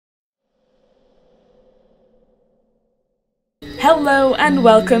Hello and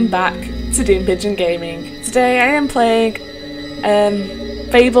welcome back to DoomPigeon Gaming. Today I am playing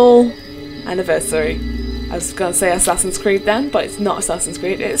Fable Anniversary. I was going to say Assassin's Creed then, but it's not Assassin's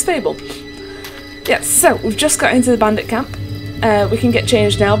Creed, it's Fable. Yeah, so we've just got into the bandit camp. We can get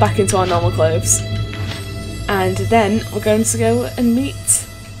changed now back into our normal clothes. And then we're going to go and meet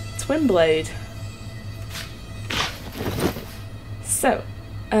Twinblade. So,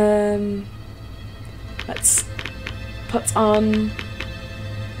 let's put on...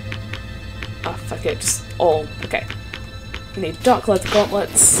 oh, fuck it, just all. Okay. We need dark leather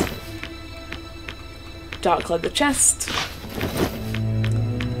gauntlets, dark leather chest,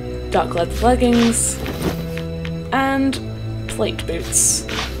 dark leather leggings, and plate boots.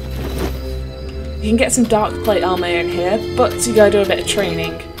 You can get some dark plate armor in here, but you gotta do a bit of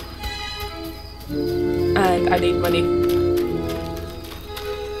training. And I need money.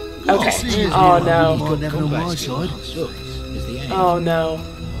 Okay. Oh no. Oh no.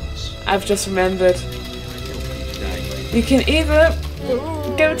 I've just remembered. You can either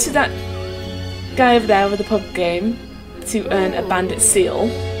go to that guy over there with the pub game to earn a bandit seal,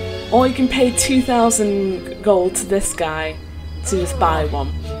 or you can pay 2,000 gold to this guy to just buy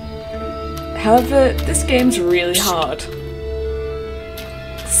one. However, this game's really hard.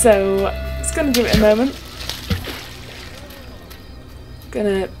 So, just gonna give it a moment.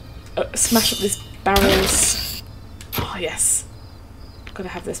 Gonna smash up these barrels. Oh yes. Gotta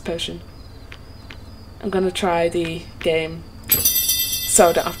have this potion. I'm gonna try the game. So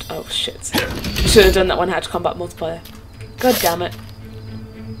I don't have to. Oh shit. Should have done that when I had combat multiplayer. God damn it.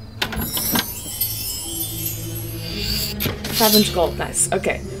 500 gold, nice.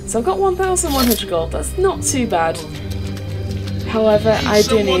 Okay, so I've got 1,100 gold. That's not too bad. However, I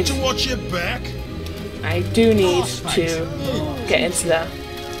do need to get into there.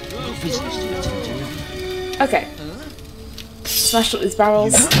 Okay. Smash up these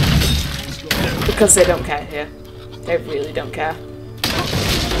barrels. Because they don't care here. They really don't care.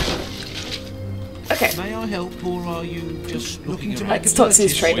 Okay. May I help, or are you just looking to Let's talk to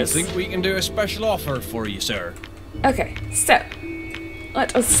these traders. We think we can do a special offer for you, sir. Okay, so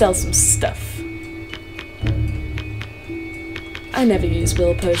let us sell some stuff. I never use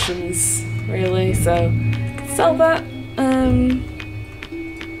will potions, really, so I can sell that.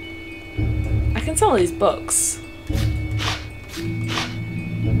 I can sell these books.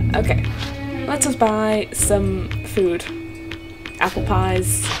 Okay, let us buy some food. Apple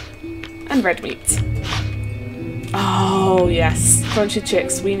pies and red meat. Oh yes, crunchy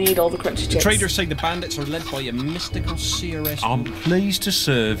chicks. We need all the crunchy chicks. Traders say the bandits are led by a mystical CRS. I'm pleased to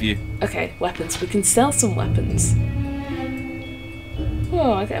serve you. Okay, weapons. We can sell some weapons.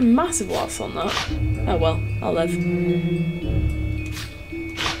 Oh, I get a massive loss on that. Oh well, I'll live.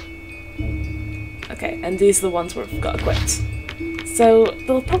 Okay, and these are the ones we've got equipped. So,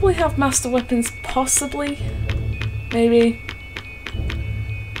 they'll probably have master weapons, possibly? Maybe?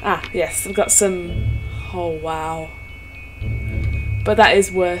 Ah, yes, I've got some... oh wow. But that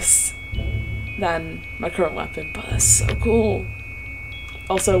is worse than my current weapon, but that's so cool.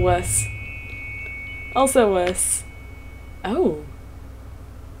 Also worse. Also worse. Oh.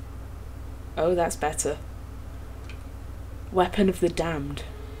 Oh, that's better. Weapon of the Damned.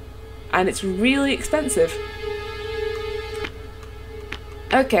 And it's really expensive.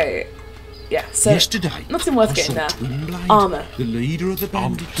 Okay. Yeah, so yesterday, nothing worth getting there. Armour. The leader of the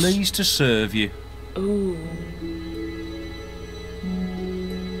bandits. I'm pleased to serve you. Ooh.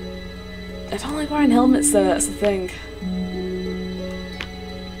 I don't like wearing helmets though, that's the thing.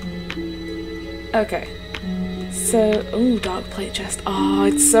 Okay. So, ooh, dark plate chest. Oh,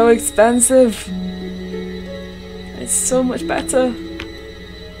 it's so expensive. It's so much better.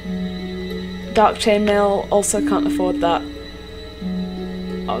 Dark chainmail, also can't afford that.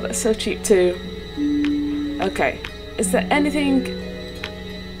 Oh, that's so cheap too. Okay. Is there anything...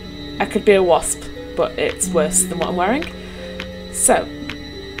 I could be a wasp, but it's worse than what I'm wearing. So,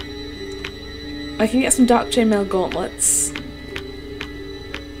 I can get some dark chainmail gauntlets.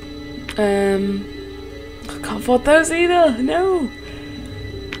 I can't afford those either. No.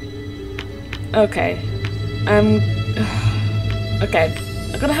 Okay. Okay.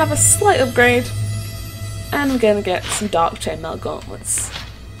 I'm gonna have a slight upgrade, and I'm gonna get some dark chainmail gauntlets.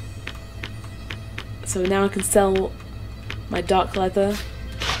 So now I can sell my dark leather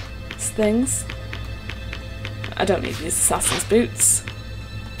things. I don't need these assassin's boots.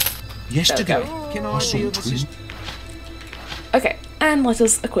 Yesterday, Can I be of assistance? Okay, and let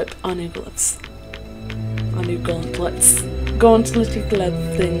us equip our new gloves. Our new gauntlets. Gauntletty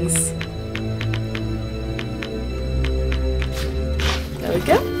glove things. There we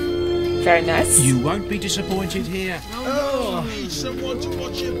go. Very nice. You won't be disappointed here. Oh,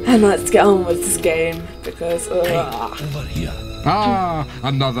 And let's get on with this game because. Over here. Ah,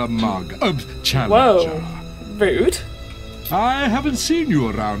 another mug. Challenger. Whoa, rude. I haven't seen you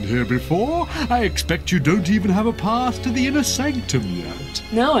around here before. I expect you don't even have a pass to the inner sanctum yet.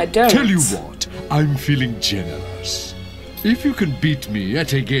 No, I don't. Tell you what, I'm feeling generous. If you can beat me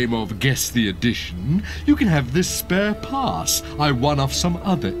at a game of Guess the Edition, you can have this spare pass I won off some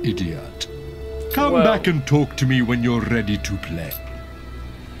other idiot. Come back and talk to me when you're ready to play.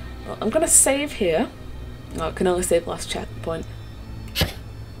 Well, I'm gonna save here. Oh, I can only save last checkpoint.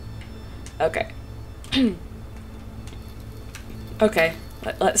 Okay. Okay,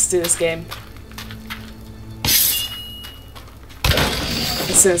 let's do this game. As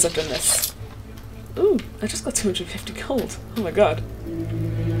soon as I've done this. Ooh, I just got 250 gold. Oh my god.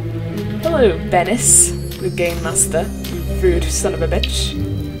 Hello, Bennis, the Game Master, you rude son of a bitch.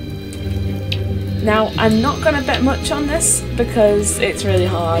 Now, I'm not gonna bet much on this because it's really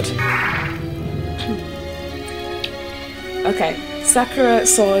hard. Okay, Sakura,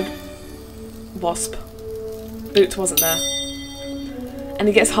 Sword, Wasp. Boot wasn't there. And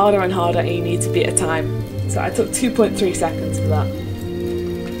it gets harder and harder and you need to beat a time. So I took 2.3 seconds for that.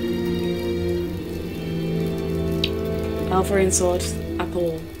 Alvarine Sword,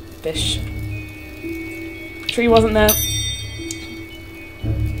 Apple, Fish. Tree wasn't there.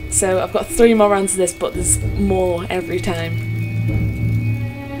 So I've got 3 more rounds of this, but there's more every time.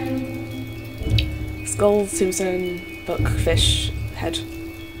 Skull, Tombstone, Book, Fish, Head.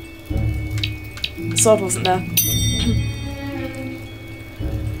 Sword wasn't there.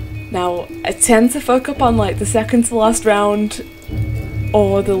 Now, I tend to fuck up on like the second to last round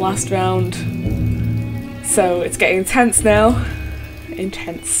or the last round. So it's getting intense now.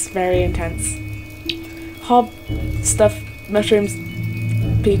 Intense, very intense. Hob, stuff, mushrooms,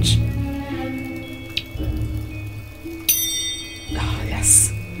 peach. Oh,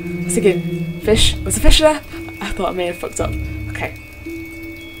 yes. I was thinking, fish. Was a fish there? I thought I may have fucked up. Okay.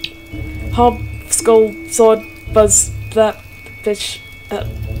 Hob, skull, sword, buzz, that, fish,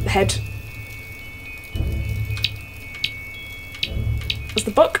 head. Was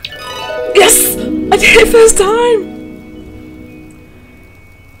the book? Yes! I did it first time!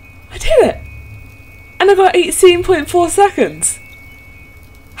 I did it! And I got 18.4 seconds.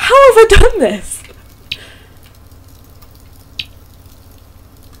 How have I done this?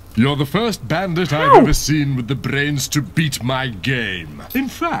 You're the first bandit I've ever seen with the brains to beat my game. In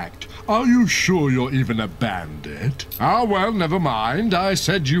fact, are you sure you're even a bandit? Ah, well, never mind. I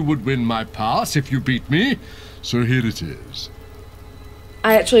said you would win my pass if you beat me. So here it is.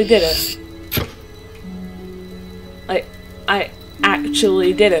 I actually did it. I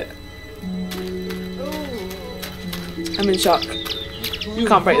actually did it. I'm in shock.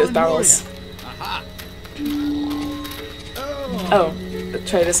 Can't break those barrels. Oh, the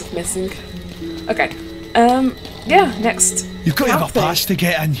traders are missing. Okay. Yeah, next. You've got to have a pass to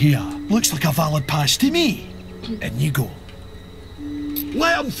get in here. Looks like a valid pass to me. In you go.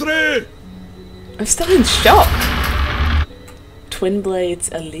 Let him through! I'm still in shock. Twin Blades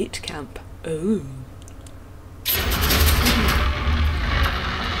Elite Camp. Ooh.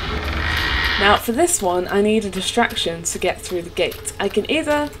 Now, for this one, I need a distraction to get through the gate. I can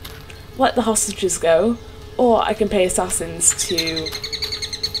either let the hostages go, or I can pay assassins to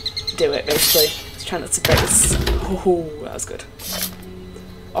do it, basically. Just trying not to break this. Oh, that was good.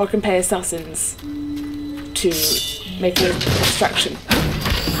 Or I can pay assassins to make a distraction.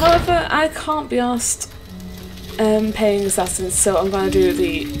 However, I can't be asked paying assassins, so I'm going to do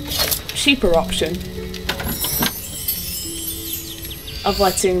the cheaper option of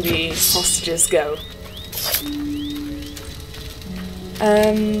letting the hostages go.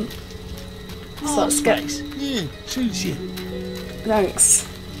 So let's get... Yeah, suits you. Thanks.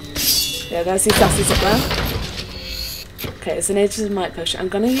 Yeah, there's the assassins up there. Okay, it's an Ages of Might potion. I'm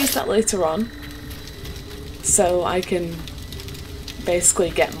going to use that later on, so I can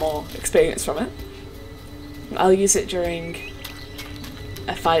basically get more experience from it. I'll use it during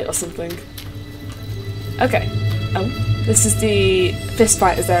a fight or something. Okay. Oh, this is the fist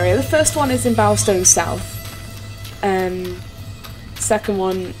fighters area. The first one is in Bowerstone South. Second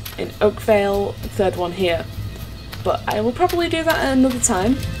one in Oakvale. Third one here. But I will probably do that at another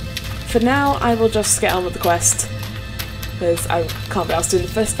time. For now, I will just get on with the quest, because I can't be asked doing the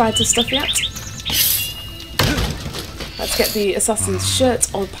fist fighter stuff yet. Let's get the assassin's shirt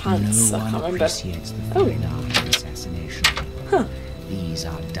or pants. I can't remember. Oh. Huh. These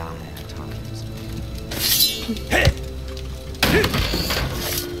are dire times.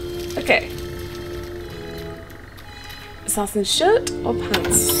 Okay. Assassin's shirt or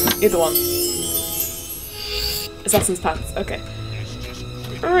pants? Either one. Assassin's Pants. Okay.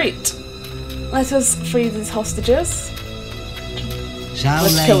 Right. Let us free these hostages. So,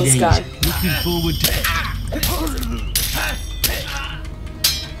 Let's kill this guy. looking forward to...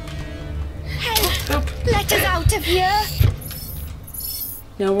 Let us out of here!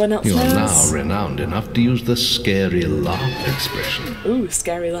 No one else You are knows. now renowned enough to use the scary laugh expression. Ooh,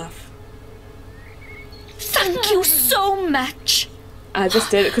 scary laugh. Thank you so much! I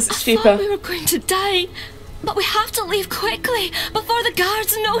just did it because it's I thought cheaper. we were going to die, but we have to leave quickly before the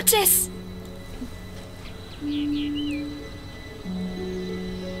guards notice.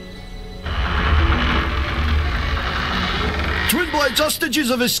 Twinblade's hostages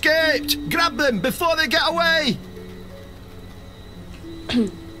have escaped! Grab them before they get away!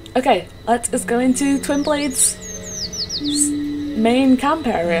 Okay, let us go into Twinblade's main camp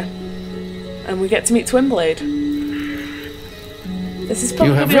area. And we get to meet Twinblade. This is You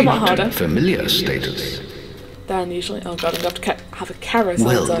probably going have to be a lot reached harder familiar status. than usually. Oh god, I'm going to have to have a carousel.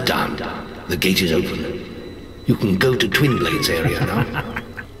 Well to- done. The gate is open. You can go to Twinblade's area now.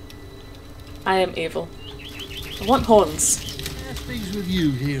 I am evil. I want horns. Things with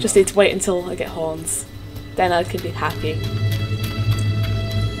you here. Just need to wait until I get horns. Then I can be happy.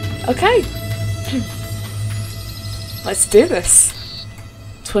 Okay. Let's do this.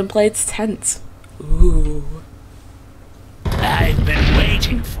 Twinblade's tent. Ooh. I've been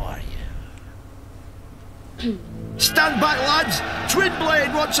waiting for you. Stand back, lads!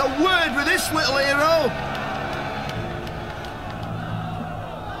 Twinblade wants a word with this little hero!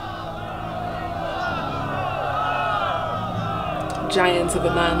 Giant of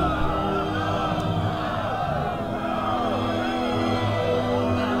a man.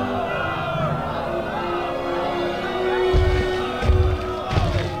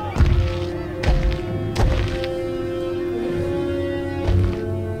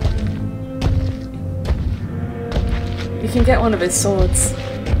 You can get one of his swords.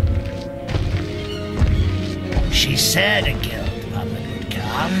 She said a guild puppet would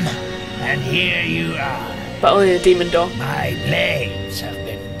come, and here you are. But only a demon door. My blades have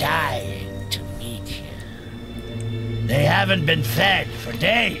been dying to meet you. They haven't been fed for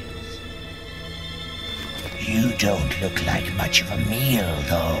days. You don't look like much of a meal,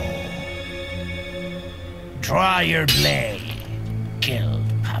 though. Draw your blade, guild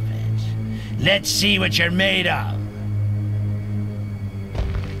puppet. Let's see what you're made of.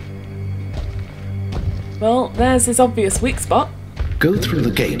 Well, there's his obvious weak spot. Go through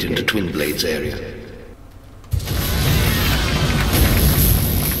the gate into Twinblade's area.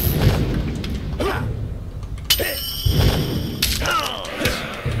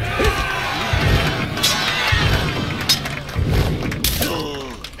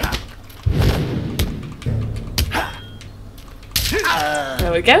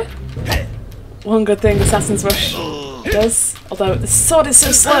 There we go. One good thing Assassin's Rush does, although the sword is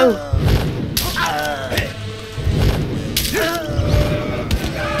so slow.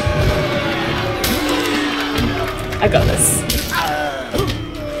 I got this.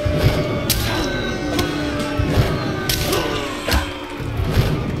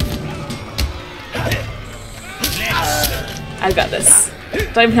 I got this.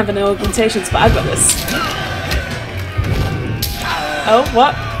 Don't even have any augmentations, but I've got this. Oh,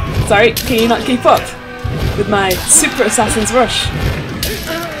 what? Sorry, can you not keep up with my Super Assassin's Rush?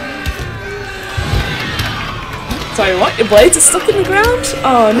 Sorry, what? Your blades are stuck in the ground?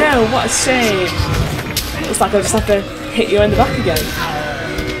 Oh no, what a shame. Looks like I just have to hit you in the back again.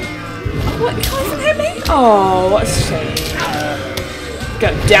 Oh, what? You can't even hit me? Oh, what a shame.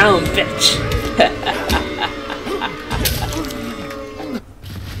 Go down, bitch.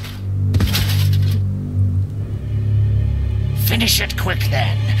 Finish it quick,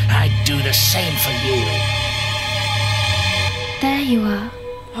 then. I'd do the same for you. There you are.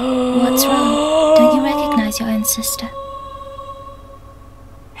 What's wrong? Don't you recognize your own sister?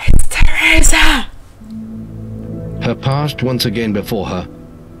 It's Teresa! Her past once again before her,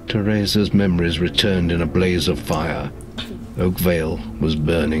 Teresa's memories returned in a blaze of fire. Oak Vale was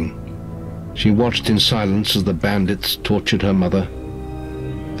burning. She watched in silence as the bandits tortured her mother,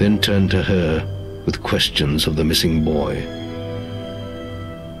 then turned to her with questions of the missing boy.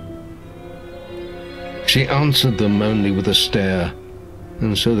 She answered them only with a stare,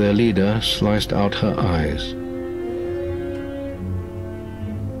 and so their leader sliced out her eyes.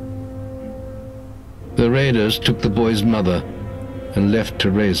 The raiders took the boy's mother and left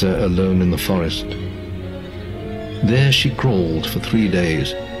Teresa alone in the forest. There she crawled for 3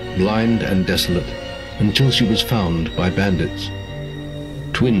 days, blind and desolate, until she was found by bandits,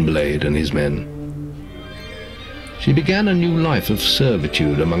 Twinblade and his men. She began a new life of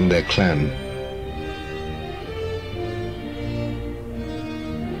servitude among their clan.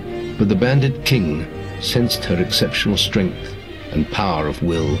 But the Bandit King sensed her exceptional strength and power of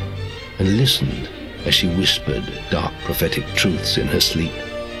will, and listened as she whispered dark prophetic truths in her sleep.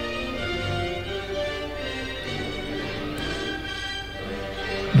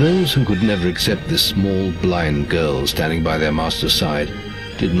 Those who could never accept this small, blind girl standing by their master's side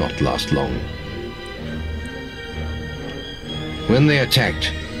did not last long. When they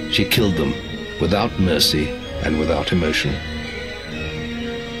attacked, she killed them without mercy and without emotion.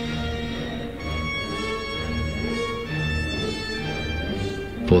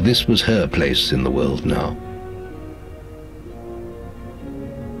 For this was her place in the world now.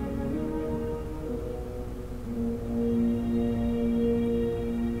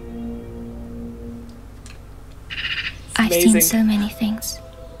 I've seen so many things,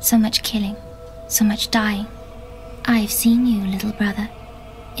 so much killing, so much dying. I've seen you, little brother,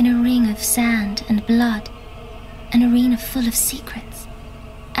 in a ring of sand and blood, an arena full of secrets.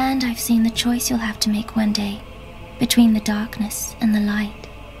 And I've seen the choice you'll have to make one day, between the darkness and the light.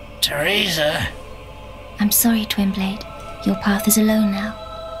 Teresa! I'm sorry, Twinblade. Your path is alone now.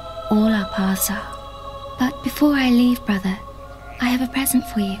 All our paths are. But before I leave, brother, I have a present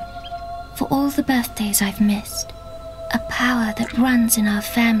for you. For all the birthdays I've missed. A power that runs in our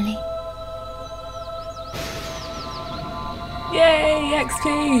family. Yay,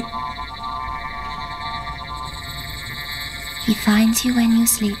 XP! He finds you when you're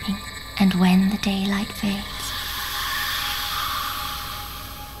sleeping, and when the daylight fades.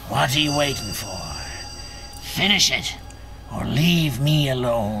 What are you waiting for? Finish it, or leave me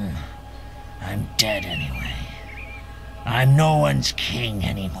alone. I'm dead anyway. I'm no one's king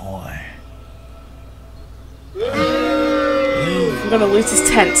anymore. I'm gonna loot his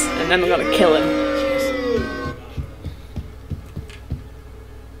tent, and then I'm gonna kill him.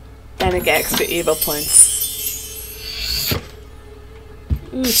 Then I get extra evil points.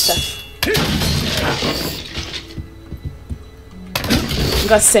 Ooh, stuff. I'm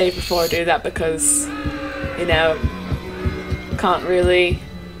gonna save before I do that because, you know, can't really...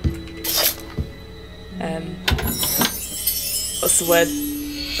 what's the word?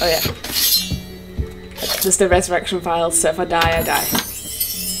 Oh yeah. There's the resurrection files, so if I die, I die.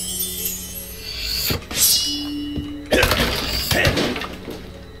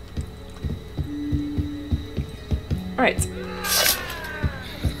 Right.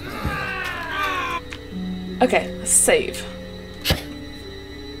 Okay, let's save.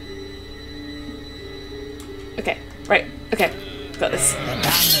 Okay, right, okay, got this.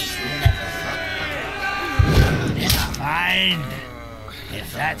 Fine,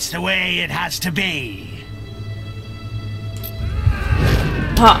 if that's the way it has to be.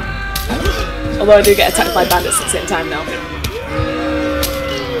 Ha! Although I do get attacked by bandits at the same time now.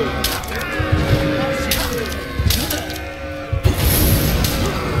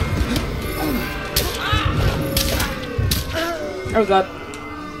 Oh god.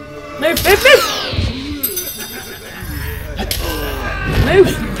 Move, move, move! Move!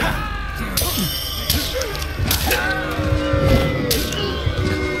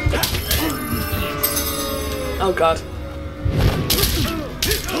 Oh god.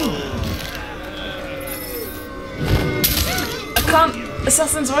 I can't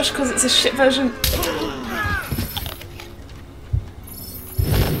Assassin's Rush because it's a shit version.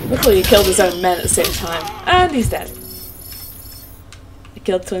 Luckily he killed his own men at the same time. And he's dead. I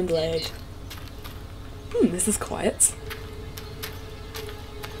killed Twinblade. This is quiet.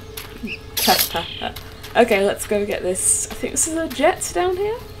 Okay, let's go get this. I think this is a jet down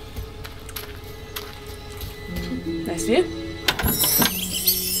here. Nice view.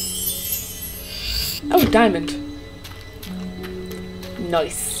 Oh, diamond.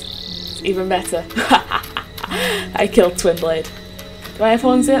 Nice. It's even better. I killed Twinblade. Do I have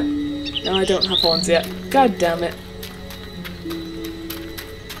horns yet? No, I don't have horns yet. God damn it.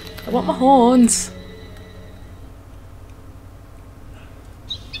 I want my horns.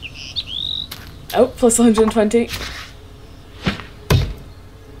 Oh, plus 120.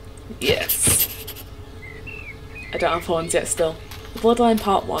 Yes. I don't have horns yet still. Bloodline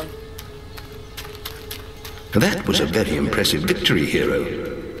Part 1. That was a very impressive victory, hero.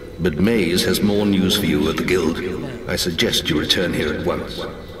 But Maze has more news for you at the guild. I suggest you return here at once.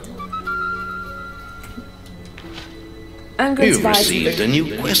 I'm going to buy received a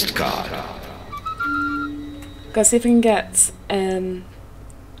new quest card. Gotta see if we can get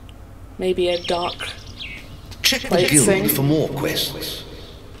maybe a dark Check the guild thing for more quests.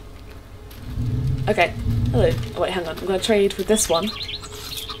 Okay. Hello. Oh wait, hang on. I'm gonna trade with this one.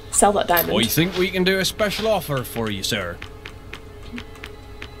 Sell that diamond. I think we can do a special offer for you, sir.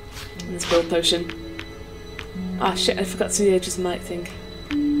 And this build potion. Ah shit, I forgot to do the Aegis Might thing.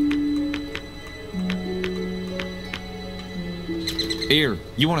 Here,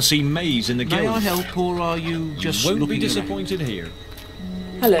 you want to see Maze in the guild? May I help, or are you just Won't looking be around? disappointed here.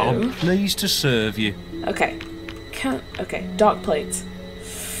 Hello. I'm pleased to serve you. Okay. Okay, dark plate.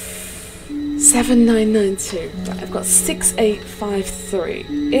 7992. Right, I've got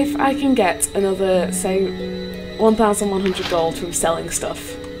 6853. If I can get another, say, 1,100 gold from selling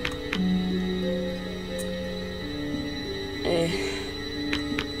stuff.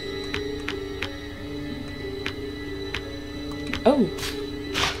 Oh.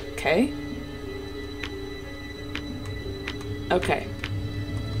 Okay. Okay.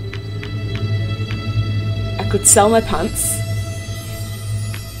 I could sell my pants.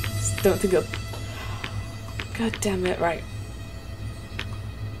 Just don't think of. God damn it, right.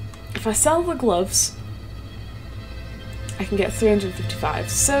 If I sell the gloves, I can get 355.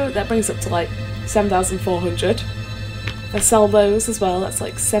 So that brings up to like 7,400. If I sell those as well, that's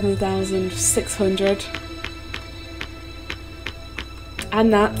like 7,600.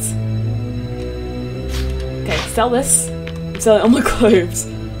 And that. Okay, sell this. I'm selling all my clothes.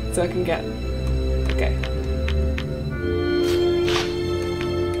 So I can get. Okay.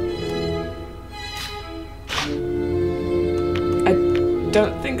 I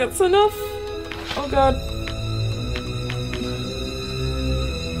don't think that's enough. Oh god.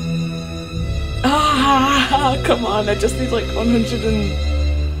 Ah, come on, I just need like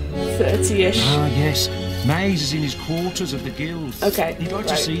 130-ish. Ah, yes. Maze is in his quarters of the guild. Okay, He'd like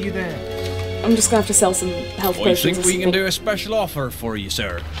to right. see you there. I'm just gonna have to sell some health I potions think or we can something. do a special offer for you,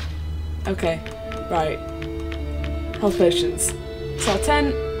 sir. Okay, right. Health potions. Sell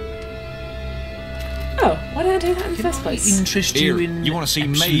 10. Oh, why did I do that in the first place? Interest Here, you in... you want to see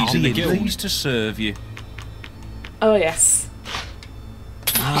Maze in the I'm guild? pleased to serve you. Oh, yes.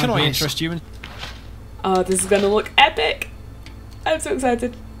 Can I yes. interest you in... Oh, this is gonna look epic! I'm so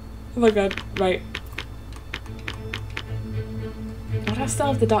excited. Oh my god, right. What do I still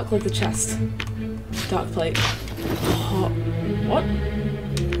have the dark leather chest? Dark plate. Oh, what?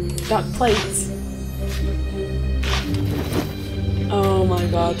 Dark plates. Oh my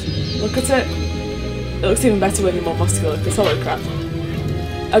god. Look at it. It looks even better when you're more muscular, because holy crap.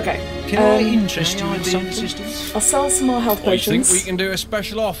 Okay. Can I interest you in something? I'll sell some more health I think potions. we can do a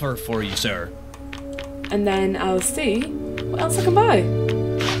special offer for you, sir. And then I'll see what else I can buy.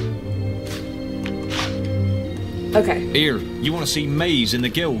 Okay. Here, you want to see Maze in the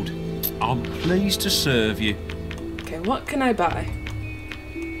guild? I'm pleased to serve you. Okay, what can I buy?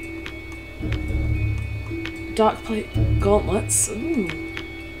 Dark plate gauntlets. Ooh.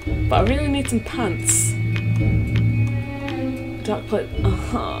 But I really need some pants. Dark plate.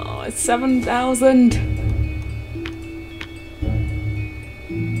 Oh, it's 7,000.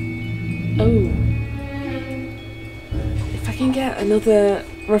 Oh. If I can get another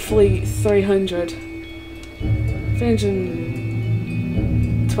roughly 300.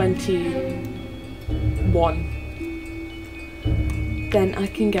 321. Then I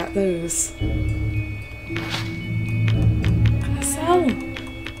can get those. What can I sell?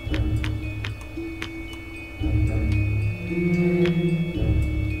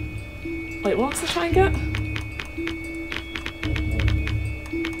 Wait, what was I trying to get?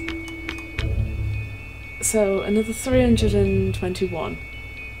 So another 321.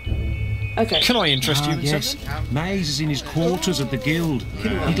 Okay. Can I interest you in yes. something? Maze is in his quarters of the guild.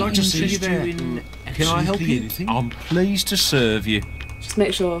 He'd like to see you there. Can I help you? Anything? I'm pleased to serve you. Just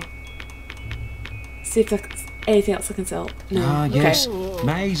make sure. See if there's anything else I can sell. No. Ah, Okay. yes.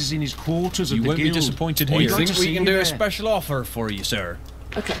 Maze is in his quarters of You the won't guild. be disappointed He'd here. I like think to we see can you do a there. special offer for you, sir.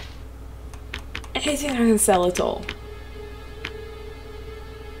 Okay. Anything I can sell at all.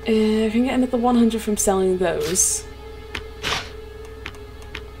 I can get another 100 from selling those.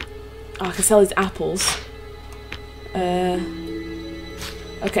 Oh, I can sell these apples. Okay,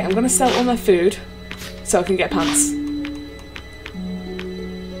 I'm gonna sell all my food so I can get pants.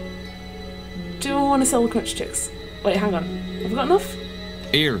 Do I want to sell the crunch chicks? Wait, hang on. Have I got enough?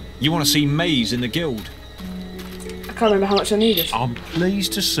 Here, you want to see Maze in the guild? I can't remember how much I needed. I'm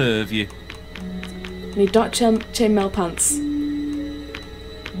pleased to serve you. I need dark chainmail pants.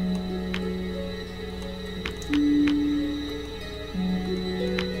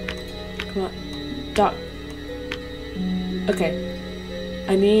 Come on. Dark. Okay.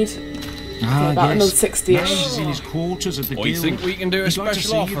 I need about another 60-ish. Maze is in his quarters of the I guild. think we can do a He'd like to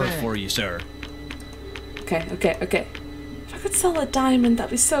special see you offer there. for you, sir. Okay. If I could sell a diamond,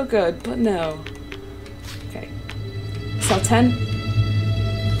 that'd be so good, but no. Okay. Sell 10.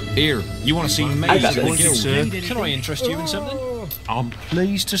 Here, you want to see I Maze got in the this. guild? Sir. Can I interest you in something? I'm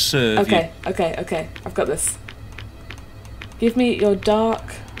pleased to serve Okay. I've got this. Give me your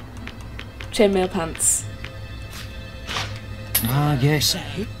dark chainmail pants. Ah, yes.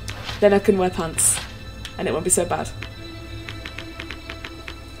 Then I can wear pants, and it won't be so bad.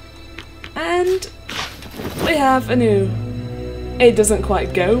 And we have a new... It doesn't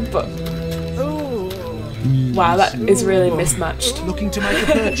quite go, but... Wow, that is really mismatched. Looking to make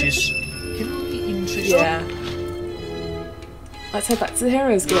a purchase? Can I interest you? Yeah. Let's head back to the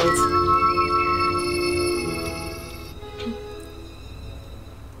Heroes Guild.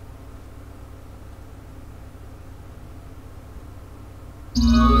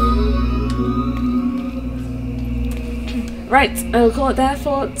 Right, I'll call it there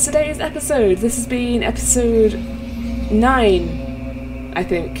for today's episode. This has been episode 9, I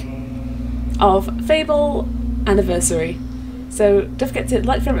think, of Fable Anniversary. So don't forget to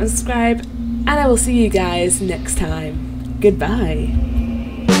like, favorite and subscribe, and I will see you guys next time. Goodbye.